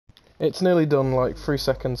It's nearly done, like 3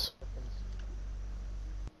 seconds.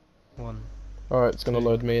 1. Alright, it's gonna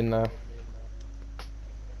load me in now.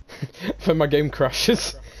 When my game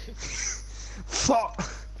crashes. Fuck!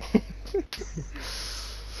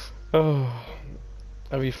 Oh.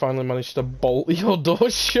 Have you finally managed to bolt your door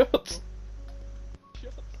shut?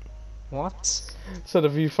 What? Said,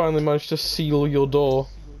 have you finally managed to seal your door?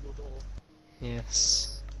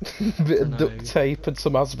 Yes. Bit of duct tape and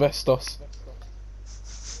some asbestos.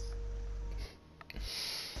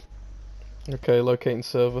 Okay, locating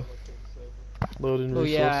server. Loading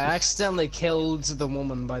resources. Oh yeah, I accidentally killed the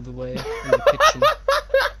woman, by the way, in the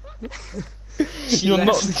kitchen. She You're left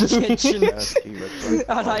not the doing kitchen, it.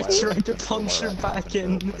 and I tried to punch her back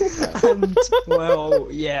in, and, well,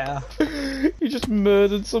 yeah. You just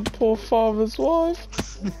murdered some poor farmer's wife.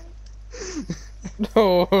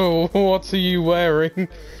 Oh, what are you wearing?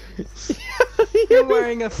 You're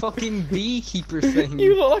wearing a fucking beekeeper thing.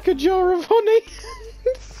 You look like a jar of honey.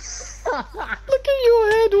 Look at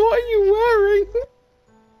your head, what are you wearing?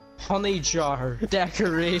 Honey jar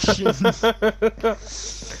decoration.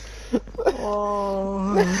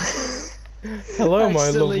 Oh. Hello, my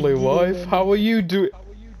lovely wife. How are you doing?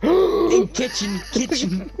 In kitchen.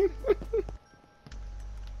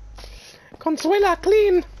 Consuela,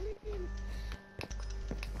 clean.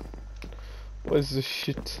 What is this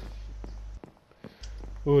shit?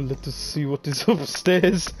 Oh, let us see what is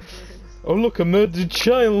upstairs. Oh, look, a murdered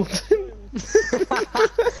child.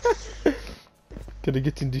 Can I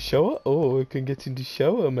get in the shower? Oh, I can get in the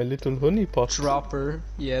shower, my little honey pot. Dropper.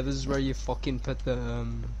 Yeah, this is where you fucking put the,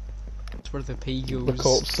 it's where the pee goes. The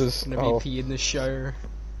corpses. Whenever you pee in the shower.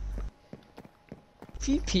 If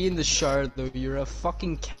you pee in the shower, though, you're a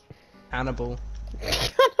fucking cannibal.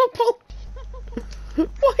 Cannibal?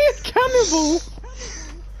 Why a cannibal?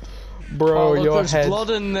 Bro, Oh, look, your there's head.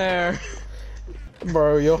 blood in there.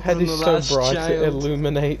 Bro, your head From is the so bright last it child.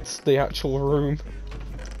 illuminates the actual room.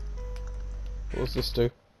 What does this do?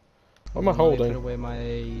 What am I Put holding? away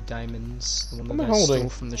my diamonds. The one What that am I I stole holding?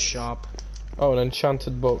 from the shop. Oh, an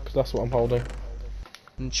enchanted book. That's what I'm holding.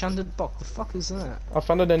 Enchanted book. The fuck is that? I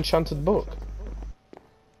found an enchanted book.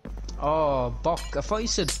 Oh, buck. I thought you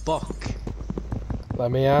said buck.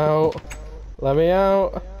 Let me out. Let me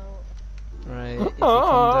out. Right.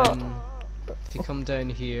 If you come down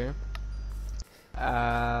here,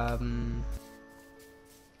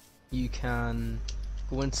 you can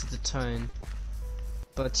go into the town,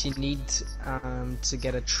 but you need to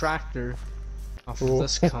get a tractor off of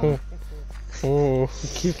this cunt. Oh,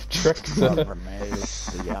 give tractor.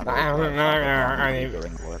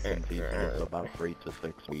 About 3 to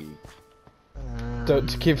 6 weeks.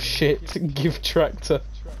 Don't give shit, give tractor.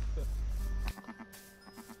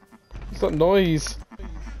 What's that noise?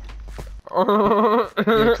 Yeah,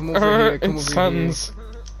 come over here, come It's over Sans.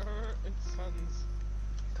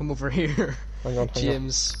 Come over here, Hang on.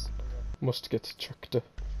 James. Must get a tractor.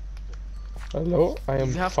 Hello, I am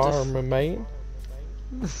You have to Farmer Main.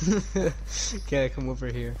 Okay, come over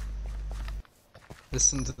here.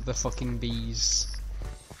 Listen to the fucking bees.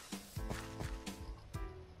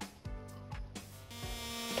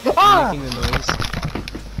 Ah! Making the noise.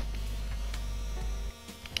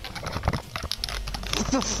 What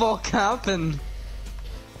the fuck happened?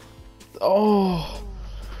 Oh,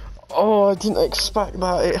 I didn't expect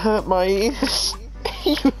that. It hurt my ears.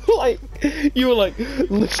 you were like,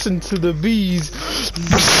 listen to the bees.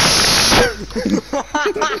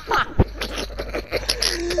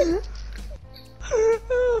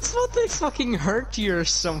 I thought they fucking hurt you or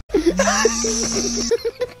something. Get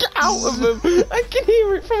out of them! I can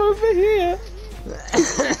hear it from over here.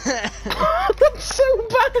 That's so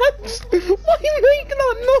bad. Why you make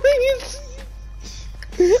that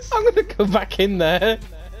noise? I'm gonna go back in there.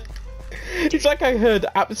 It's like I heard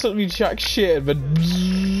absolutely jack shit, but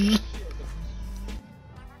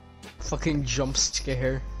Fucking jump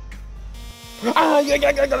scare. ah, yeah.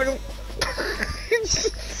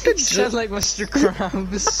 You sound like Mr.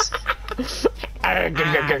 Krabs.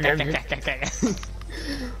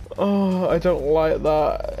 Oh, I don't like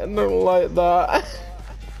that. I don't like that.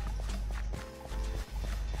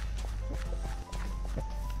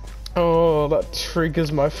 Oh, that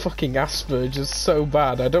triggers my fucking Asperger's so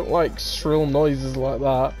bad. I don't like shrill noises like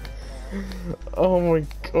that. Oh my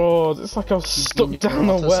god, it's like I was stuck down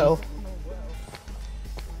a well.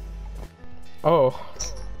 Oh.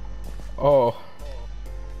 Oh.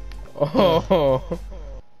 Oh.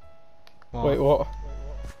 What? Wait, what?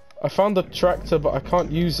 I found the tractor, but I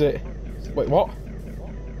can't use it. Wait, what?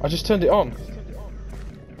 I just turned it on.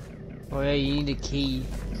 Oh yeah, you need a key.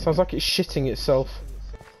 Sounds like it's shitting itself.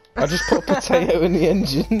 I just put a potato in the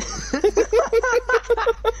engine.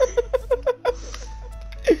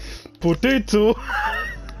 Potato!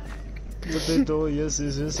 Potato, yes,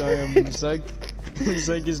 I am Zach.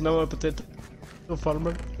 Zach is now a potato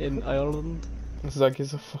farmer in Ireland. Zach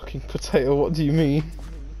is a fucking potato, what do you mean?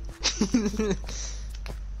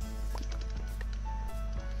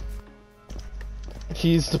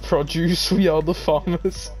 He's the produce, we are the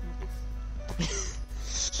farmers.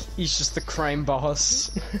 He's just the crime boss,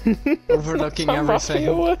 overlooking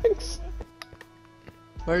everything. Works.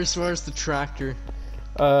 Where's the tractor?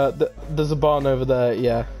 There's a barn over there,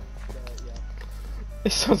 yeah.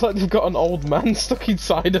 It sounds like they've got an old man stuck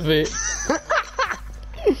inside of it.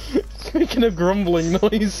 It's making a grumbling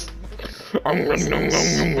noise. Alright, let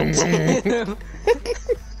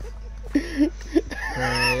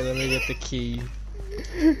me get the key.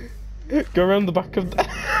 Go around the back of the...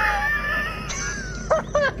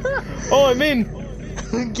 Oh, I'm in!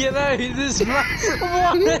 Get out of this man!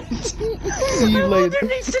 What? You I'm laid...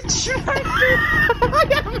 underneath the tractor!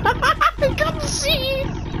 I can't see!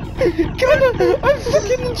 Connor, I'm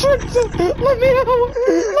fucking the tractor! Let me out!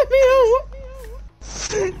 Let me out!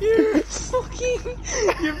 You're fucking...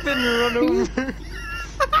 You've been run over.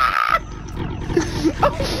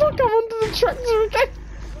 Oh fuck, I'm under the tractor again!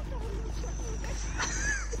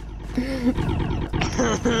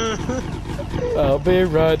 I'll be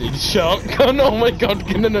riding shotgun. Oh my god,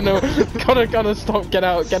 no. Connor, stop, get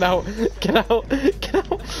out.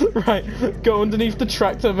 Right, go underneath the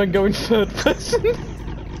tractor, then go in third person.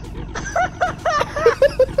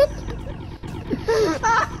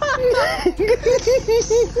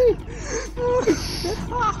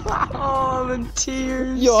 Oh, I'm in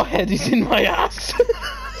tears. Your head is in my ass.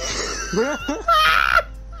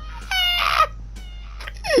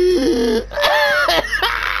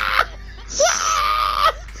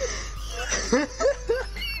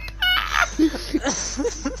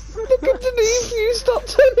 Look underneath you, stop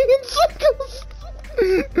turning in circles.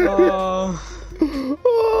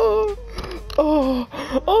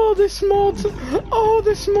 Oh, this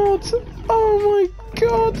mod. Oh my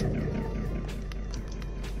god.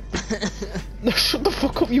 No, shut the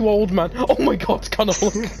fuck up, you old man. Oh my god, Connor,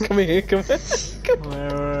 look. Come here.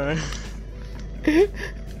 Where?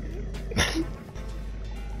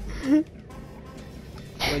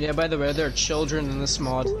 Oh yeah, by the way, there are children in this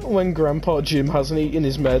mod. When Grandpa Jim hasn't eaten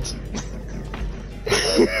his meds.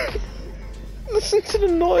 Listen to the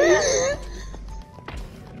noise.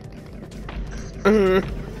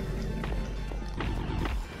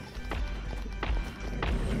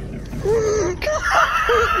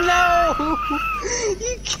 No!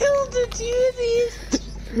 You killed it, you idiot!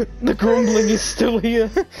 The grumbling is still here.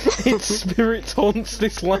 Its spirit haunts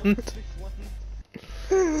this land.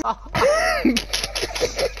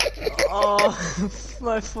 Oh,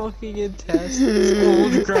 my fucking intestines.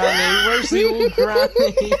 Old granny. Where's the old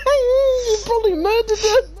granny? You probably murdered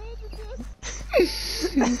her.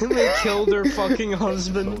 They killed her fucking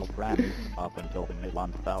husband. Up until the mid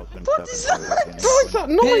 1000s. What is that? What is that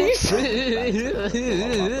noise?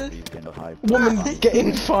 Woman, get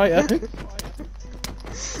in fire.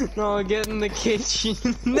 No, get in the kitchen.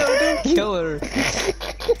 No, don't kill her.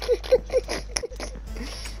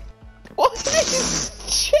 What is this?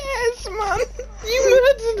 Chairs, man? You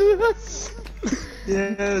murdered her.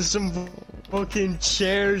 Yeah, some fucking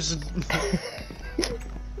chairs.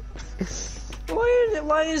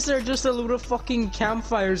 Why is there just a load of fucking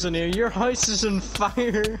campfires in here? Your house is on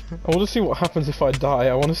fire. I want to see what happens if I die.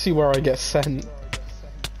 I want to see where I get sent.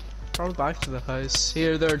 Probably back to the house.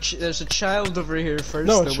 Here, there's a child over here first.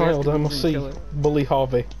 No, a child. I must see Bully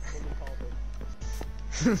Harvey.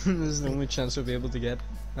 This is the only chance we'll be able to get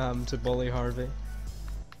to bully Harvey.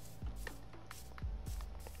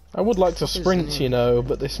 I would like to sprint, you know,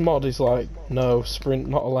 but this mod is like, no, sprint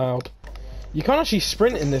not allowed. You can't actually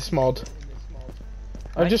sprint in this mod.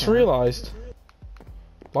 I just realised.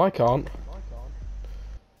 I can't.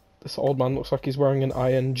 This old man looks like he's wearing an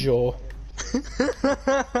iron jaw.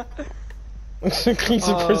 He's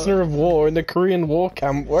a prisoner of war in the Korean war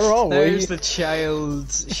camp. Where are we? There's the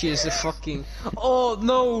child. She is a fucking. Oh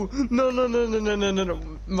no! No!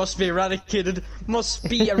 Must be eradicated. Must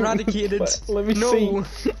be eradicated. Let me see.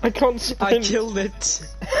 I can't sprint. I killed it.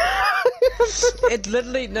 It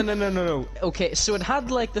literally no. Okay, so it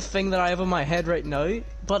had like the thing that I have on my head right now,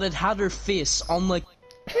 but it had her face on like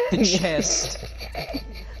the chest.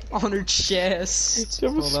 On her chest.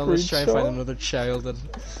 Hold on, let's try and find another child.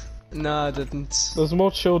 No, I didn't. There's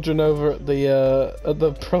more children over at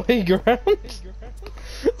the playground.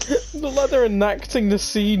 Look like they're enacting the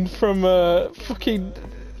scene from fucking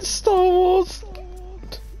Star Wars.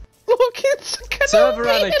 Look, it's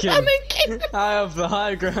Anakin. I have the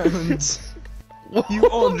high ground. You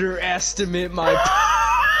underestimate my.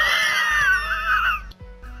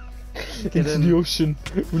 Get into in. the ocean.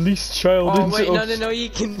 Release child Oh into wait, no, ocean. no, no, you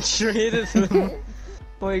can trade it to them.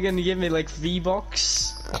 What are you gonna give me, like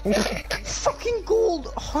V-Bucks? Fucking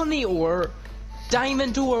gold, honey ore,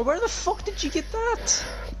 diamond ore, where the fuck did you get that?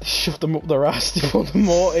 Shove them up their ass to put them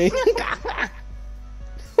more in.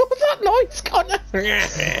 What's that noise, Connor?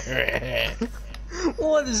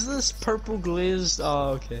 What is this purple glazed?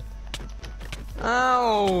 Oh, okay.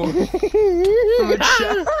 Ow!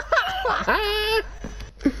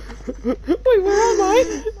 Wait, where am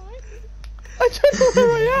I? I don't know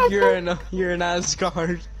where I am. You're in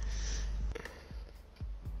Asgard.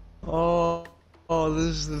 Oh,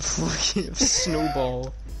 this is the fucking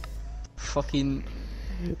snowball. Fucking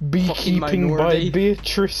Beekeeping minority. by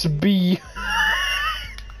Beatrice B.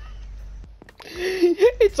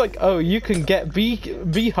 It's like, oh, you can get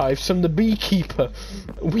beehives from the beekeeper.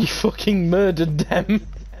 We fucking murdered them.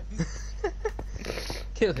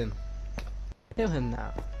 Kill him. Kill him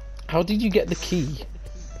now. How did you get the key?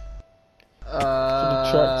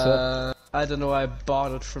 Tractor. I don't know, I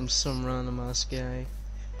bought it from some random ass guy.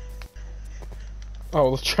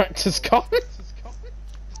 Oh, the tractor's gone.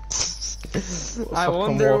 I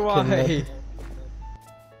wonder why.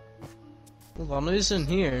 Hold on, who's in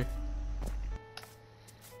here?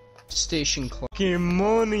 Station clock. Fucking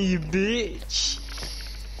money, bitch!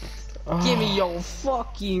 Give me your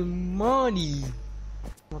fucking money!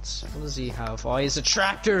 What does he have? Oh, he's a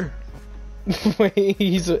tractor! Wait,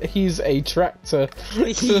 he's a tractor.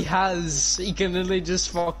 He can literally just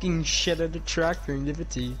fucking shit at a tractor and give it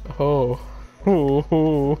to you.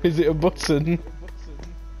 Oh, is it a button?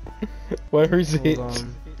 Where is it?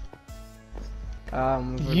 Hold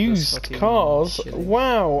on. Used cars?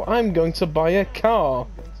 Wow, I'm going to buy a car.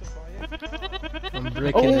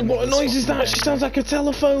 Oh, what noise is that? She sounds like a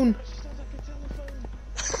telephone.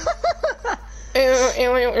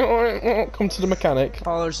 Come to the mechanic.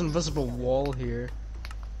 Oh, there's an invisible wall here.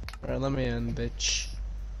 Alright, let me in, bitch.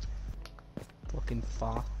 Fucking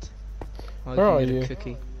fat. Oh, Where are you? you? A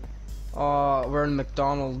cookie. Oh, we're in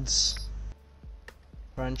McDonald's.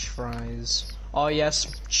 French fries. Oh yes,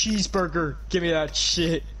 cheeseburger. Give me that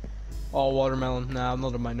shit. Oh, watermelon. Nah, I'm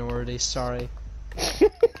not a minority. Sorry.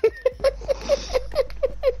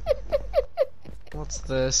 What's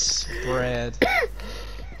this? Bread.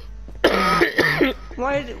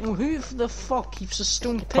 Why? Who the fuck keeps a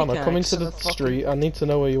stone pickaxe? Connor, come into the street. I need to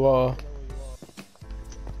know where you are.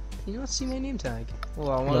 Can you not see my name tag? Hold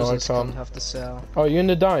on, what No, does I this can't. cunt have to sell? Oh, you're in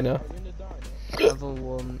the diner? Level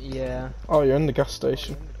 1, yeah. Oh, you're in the gas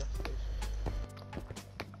station.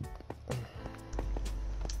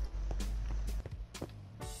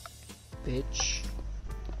 Bitch.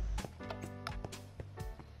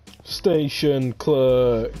 Station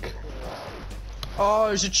clerk. Oh,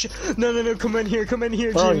 there's a no, come in here,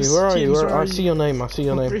 James. Where are you? Where are you? James, Where? I see your name. I see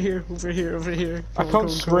your Over name. here, over here, over here. I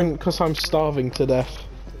can't sprint because I'm starving to death.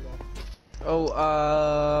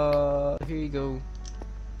 Oh, here you go.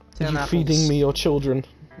 Are 10 you apples. feeding me your children?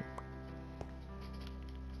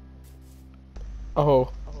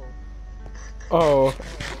 Oh. Oh.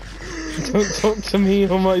 Don't talk to me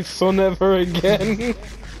or my son ever again.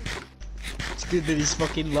 It's good that he's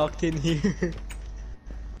fucking locked in here.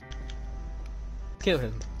 Kill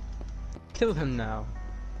him. Kill him now.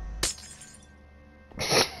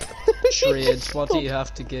 Trades, what do you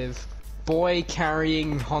have to give? Boy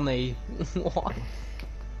carrying honey. What?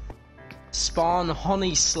 Spawn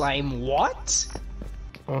honey slime, what?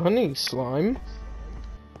 A honey slime?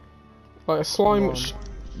 Like a slime which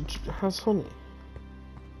has honey.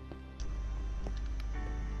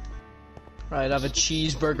 Right, I have a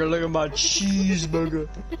cheeseburger, look at my cheeseburger.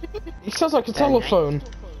 It sounds like a telephone.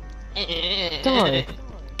 Die.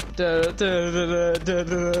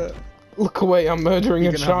 Look away, I'm murdering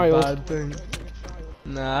a child. Have a bad thing.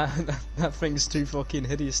 Nah, that thing's too fucking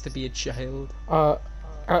hideous to be a child. Help,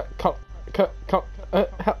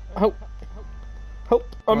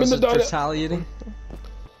 I'm in the diner. Retaliating?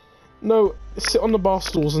 No, sit on the bar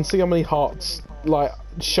stools and see how many hearts, like,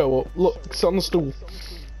 show up. Look, sit on the stool.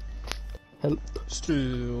 Help.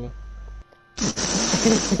 Stool.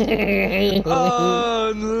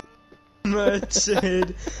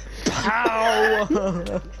 Unlimited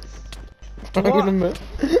power! I'm gonna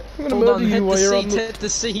murder you while you're on the... Hit the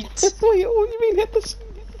seat! Wait, what do you mean hit the seat?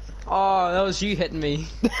 Oh, that was you hitting me.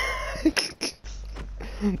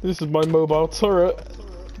 This is my mobile turret.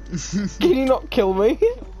 Can you not kill me?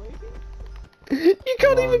 You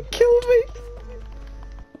can't even kill me!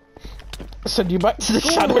 Send you back to the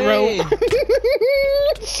Shadow Realm.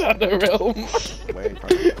 Shadow Realm.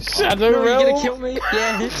 Shadow No, Realm. you gonna kill me?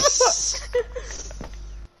 Yes.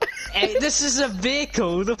 Hey, this is a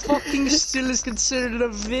vehicle. The fucking still is considered a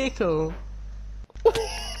vehicle.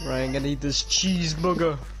 Right, I'm gonna eat this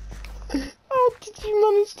cheeseburger. How did you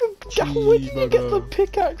manage to... Where did you get the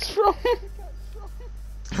pickaxe from?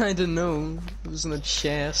 I don't know. It was in a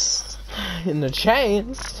chest. In the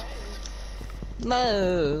chest?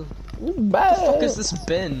 No. What What the fuck is this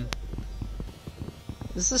bin?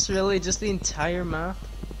 Is this really just the entire map?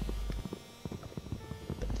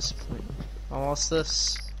 Disappointing. Oh, what's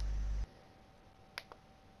this?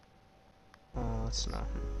 Oh, it's not.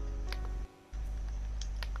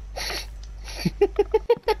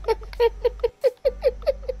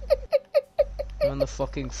 I'm in the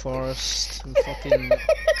fucking forest. I'm fucking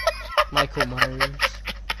Michael Myers.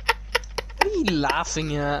 What are you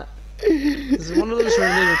laughing at? Is it one of those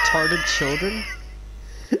really retarded children?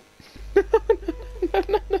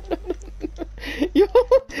 You'll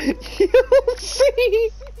see.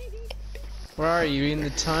 Where are you? In the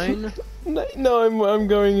town? No, I'm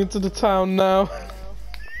going into the town now.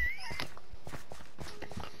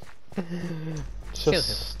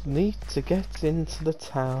 Just need to get into the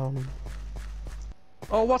town.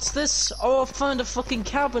 Oh, what's this? Oh, I found a fucking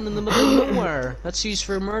cabin in the middle of nowhere. That's used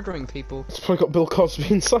for murdering people. It's probably got Bill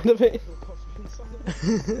Cosby inside of it.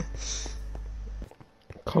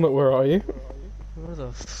 Connor, where are you? Where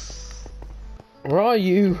the Where are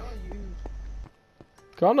you?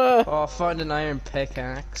 Connor! Oh, I found an iron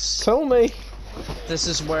pickaxe. Tell me! This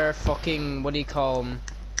is where fucking, what do you call him?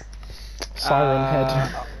 Siren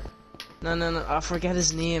Head. No, I forget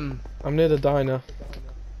his name. I'm near the diner.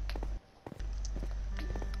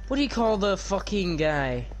 What do you call the fucking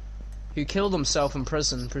guy who killed himself in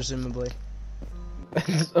prison, presumably?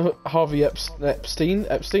 Harvey Epstein?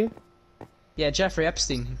 Epstein? Yeah, Jeffrey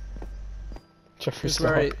Epstein. Jeffrey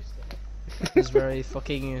Who's very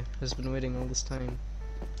fucking has been waiting all this time.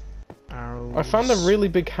 Arrows. I found a really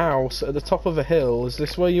big house at the top of a hill. Is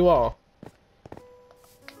this where you are?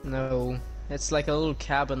 No, it's like a little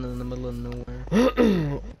cabin in the middle of nowhere.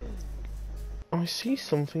 I see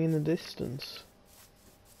something in the distance.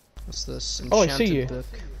 What's this? Oh, I Enchanted see you. book,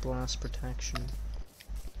 blast protection.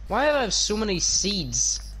 Why do I have so many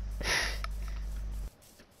seeds?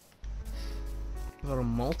 I've got a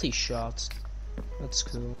multi-shot. That's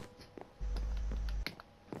cool.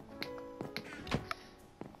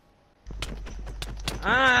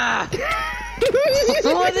 Ah!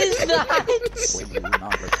 What is that?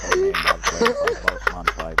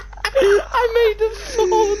 I made a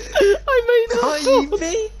sword! I made a Oh, sword! you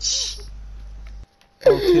bitch!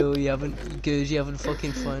 Oh, cool, you haven't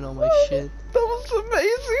fucking found all my shit. That was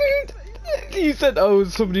amazing! You said, oh,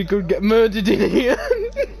 somebody could get murdered in here.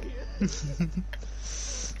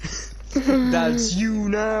 That's you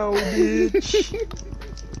now, bitch!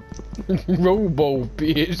 Robo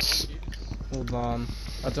bitch. Hold on.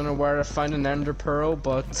 I don't know where to find an ender pearl,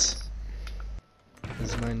 but...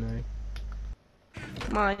 It's mine now.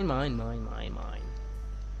 Mine.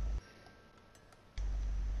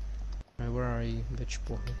 Right, where are you, bitch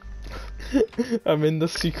boy? I'm in the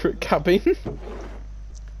secret cabin.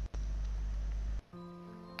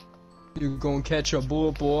 You gon' catch a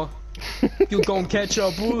bullet, boy. You gon' catch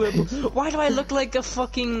a bullet, boy. Why do I look like a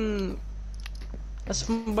fucking... As if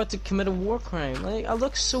I'm about to commit a war crime. Like, I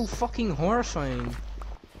look so fucking horrifying.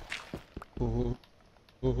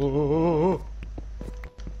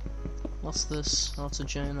 What's this? Oh, it's a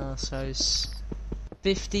giant ass house.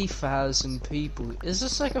 50,000 people. Is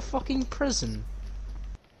this like a fucking prison?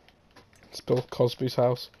 It's Bill Cosby's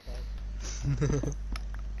house.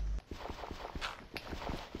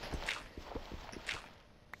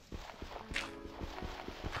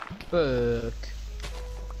 Fuck.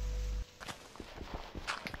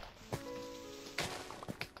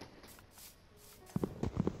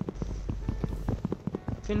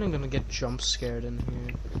 I think I'm gonna get jump scared in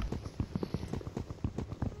here.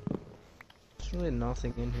 There's really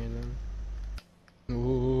nothing in here then.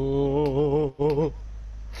 Ooh.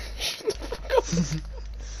 Shut the fuck up.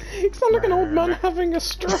 You sound like an old man having a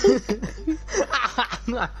stroke.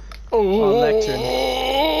 lectern.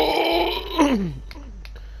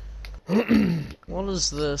 What is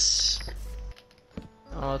this?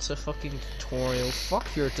 Oh, it's a fucking tutorial.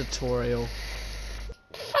 Fuck your tutorial.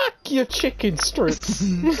 Fuck your chicken strips.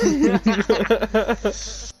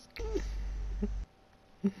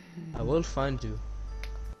 I will find you.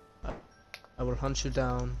 I will hunt you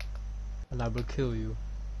down, and I will kill you.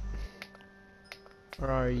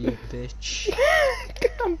 Where are you, bitch?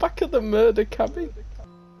 I'm back at the murder cabin.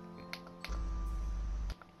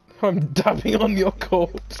 I'm dabbing on your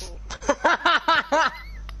corpse.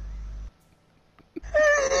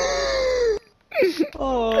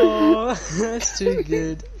 Oh, that's too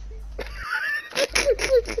good.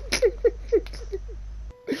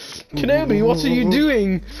 Kenobi, what are you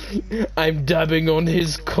doing? I'm dabbing on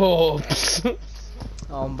his corpse.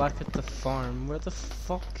 Oh, I'm back at the farm. Where the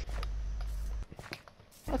fuck?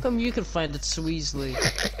 How come you can find it so easily?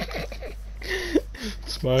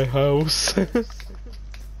 It's my house.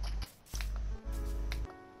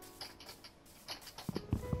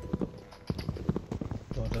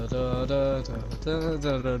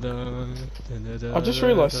 I just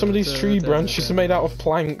realised some of these tree branches are made out of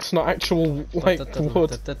planks, not actual, like,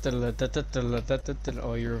 wood.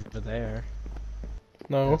 Oh, you're over there.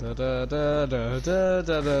 No. I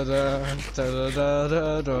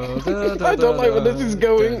I don't like where this is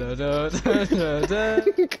going.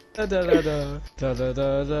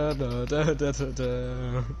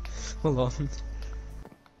 Hold on.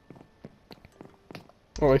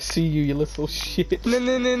 Oh, I see you, you little shit. No.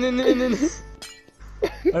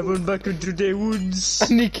 I run back into the woods.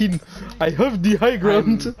 Anakin, I have the high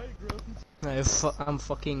ground. I'm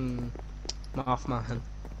fucking Mothman.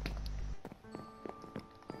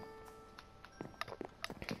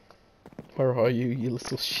 Where are you, you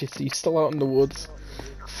little shit? Are you still out in the woods?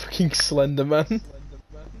 Fucking Slender Man.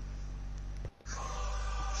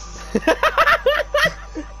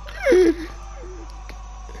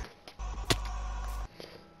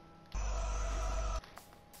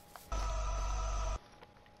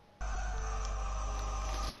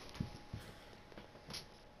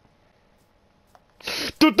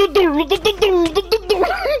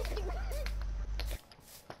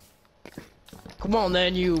 Come on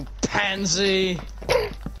then, you pansy!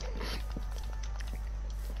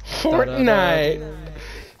 Fortnite!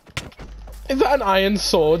 Is that an iron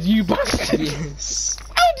sword, you bastard? Yes.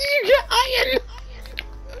 How do you get iron?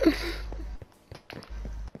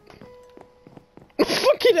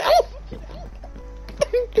 Fucking hell!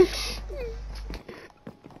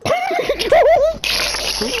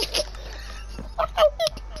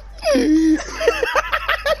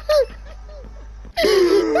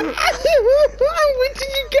 Where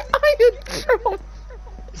did you get iron from?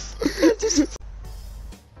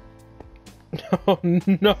 Oh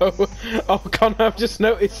no! Oh Connor, I've just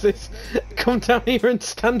noticed this. Come down here and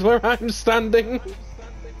stand where I'm standing.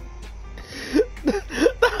 The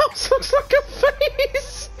house looks like a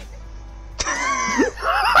face!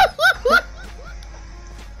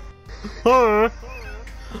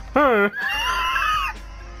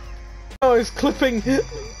 Oh, it's clipping.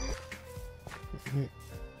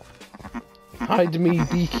 Hide me,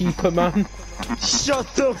 beekeeper man. Shut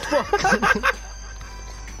the fuck up!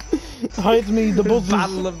 Hide me, the buzzers.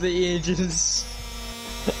 Battle of the Ages.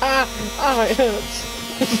 Ah, it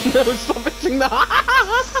hurts. No, stop hitting that.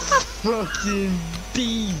 Fucking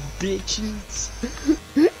bee bitches.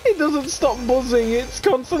 It doesn't stop buzzing, it's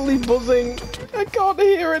constantly buzzing. I can't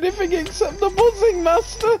hear anything except the buzzing,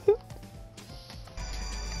 master.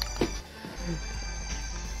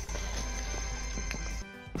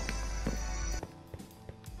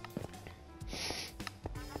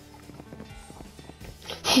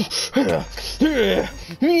 Look at the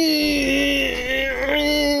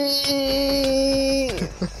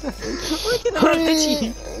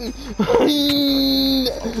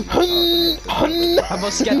I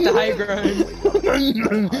must get the high ground.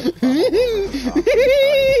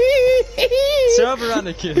 Serve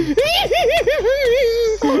Anakin.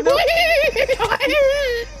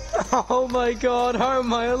 Oh my god, how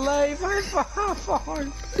am I alive? I'm half a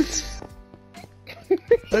heart.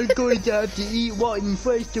 I'm going to have to eat one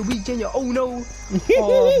first the weekend. Oh no!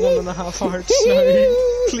 Oh, I have 1.5 hearts now.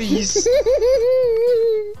 Please.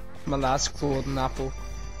 My last golden apple.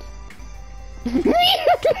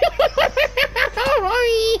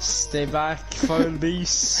 Stay back, foul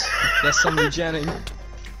beast. Yes, I'm regenning.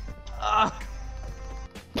 Ah!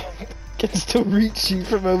 Can still reach you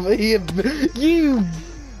from over here. You!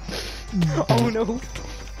 Oh no!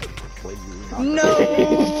 No!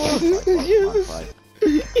 Yes!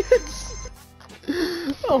 Yes!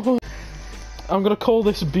 Oh. I'm gonna call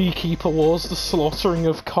this Beekeeper Wars the slaughtering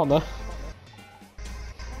of Connor.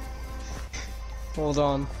 Hold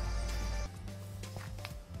on.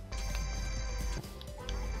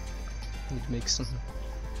 Need to make some.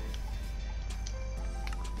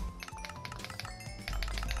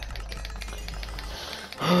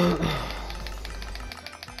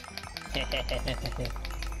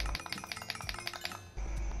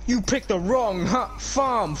 You picked the wrong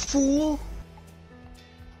farm, fool!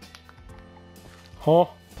 Huh?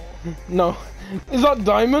 No. Is that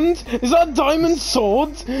diamond? Is that diamond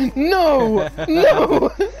sword? No!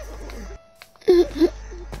 No!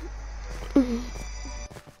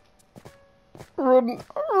 Run!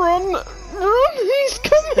 Run! Run! He's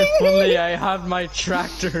coming! If only I had my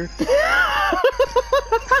tractor.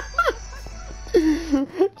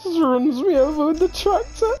 Just runs me over with the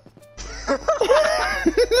tractor.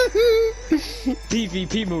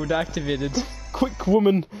 PvP mode activated. Quick,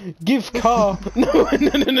 woman, give car. No.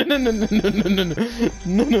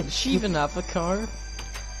 Does she even have a car?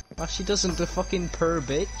 Oh, she doesn't, the fucking purr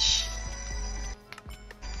bitch.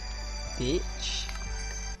 Bitch.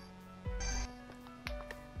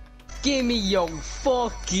 Give me your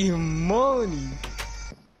fucking money.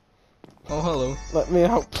 Oh, hello. Let me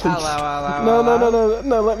out, please. Hello.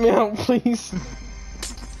 No, let me out, please.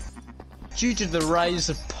 Due to the rise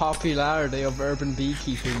of popularity of urban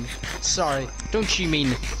beekeeping. Sorry, don't you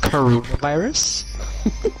mean coronavirus?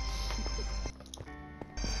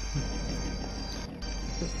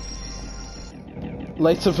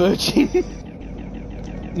 Later, virgin.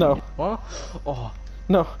 No. What? Oh.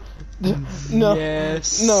 No. No.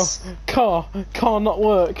 Yes. No. Car not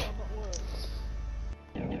work.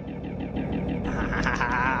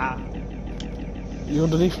 You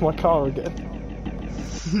underneath my car again?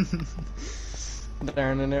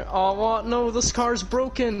 There. Oh, what? No, this car's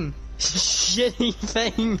broken. Shitty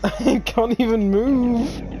thing. I can't even move.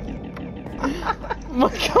 My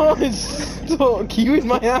car is stuck. You in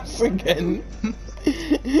my ass again.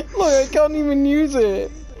 Look, I can't even use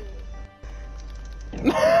it.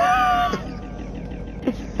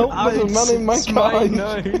 Help, there's a man in my car.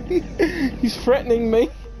 He's threatening me.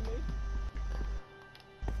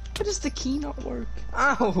 Why does the key not work?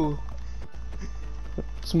 Ow!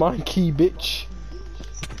 It's my key, bitch.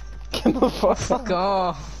 Get the fuck Fuck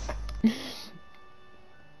off.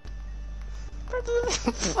 Where the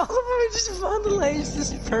fuck have I just vandalized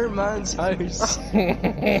this poor man's house?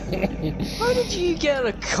 How did you get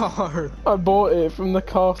a car? I bought it from the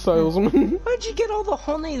car salesman. How'd you get all the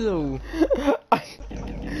honey though?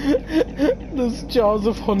 There's jars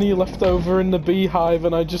of honey left over in the beehive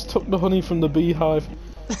and I just took the honey from the beehive.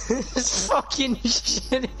 This fucking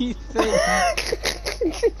shitty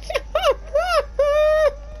thing.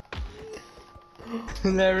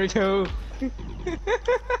 There we go.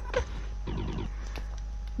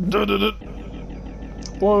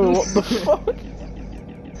 Whoa, what the fuck?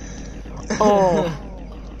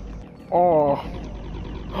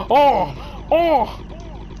 Oh!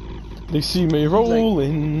 They see me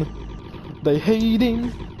rolling, they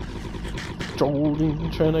hating,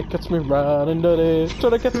 strolling, trying to catch me riding dirty,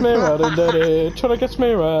 trying to catch me riding dirty, trying to catch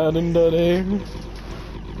me riding dirty.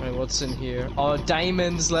 Wait, what's in here? Oh,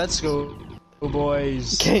 diamonds, let's go,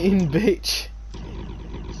 boys. Get in, bitch.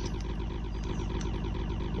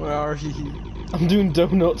 Where are you? I'm doing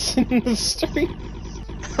donuts in the street.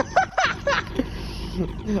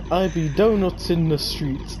 I be donuts in the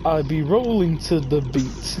streets, I be rolling to the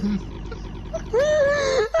beat.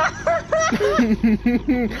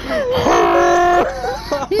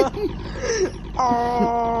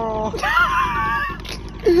 Oh.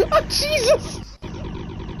 Oh, Jesus!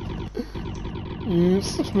 You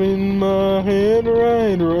spin my head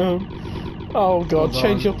right around. Oh god,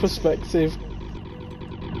 change your perspective.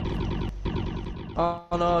 Oh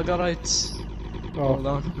no, I got out. Oh, Hold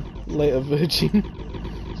on. later, virgin.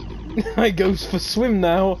 I goes for swim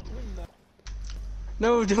now.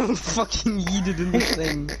 No, don't fucking eat it in the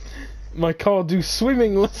thing. My car do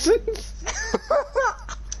swimming lessons.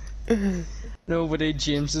 Nobody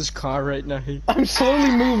James's car right now. I'm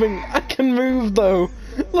slowly moving. I can move though.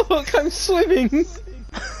 Look, I'm swimming.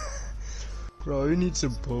 Bro, who needs a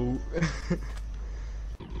boat?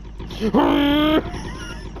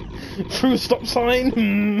 Through a stop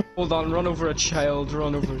sign. Hold on, run over a child,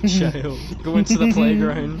 run over a child. Go into the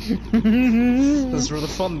playground. That's where the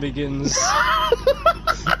fun begins.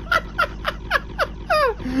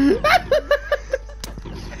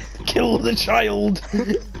 Kill the child.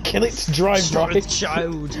 Kill its drive-by. The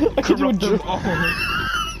child. I can do a Corrupt them all.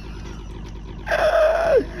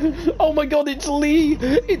 Oh my god, it's Lee!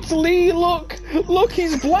 It's Lee, look! Look,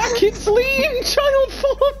 he's black, it's Lee in child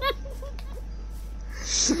form!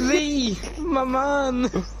 Lee, my man!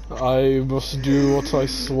 I must do what I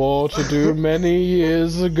swore to do many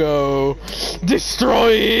years ago.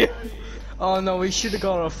 Destroy! Oh no, we should have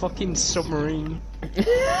got a fucking submarine.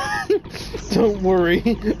 Don't worry,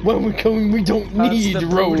 when we're going we don't need That's the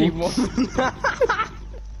Brody roads. one.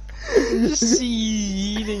 Just see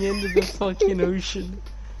you eating into the fucking ocean.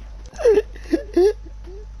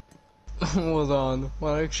 Hold on,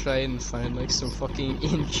 while I try and find like some fucking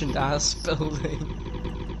ancient ass building.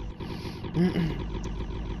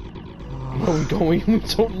 Where we're going we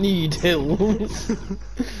don't need hills.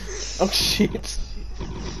 Oh shit.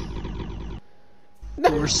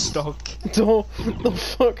 We're stuck. No, the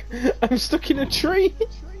fuck, I'm stuck in a tree.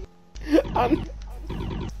 And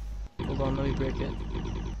Hold on, let me break it.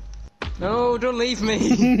 No, don't leave me!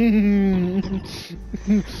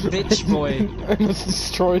 Bitch boy. I must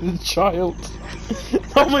destroy the child.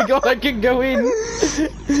 Oh my god, I can go in!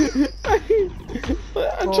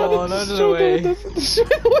 I'm trying to Out of the destroy way. the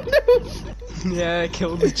windows! Yeah,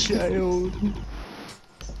 kill the child.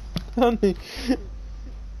 Honey.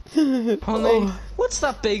 Honey, Oh, what's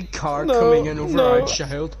that big car No, coming in over no. our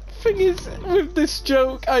child? thing is, with this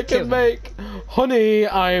joke, I Kill can him. make, honey,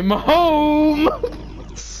 I'm home!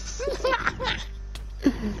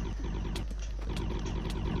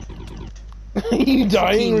 Are you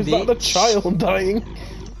dying, or is that the bitch. child dying?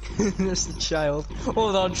 There's the child.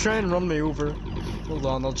 Hold on, try and run me over. Hold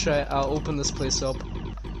on, I'll open this place up.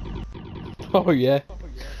 Oh yeah.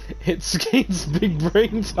 It's big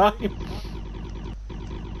brain time.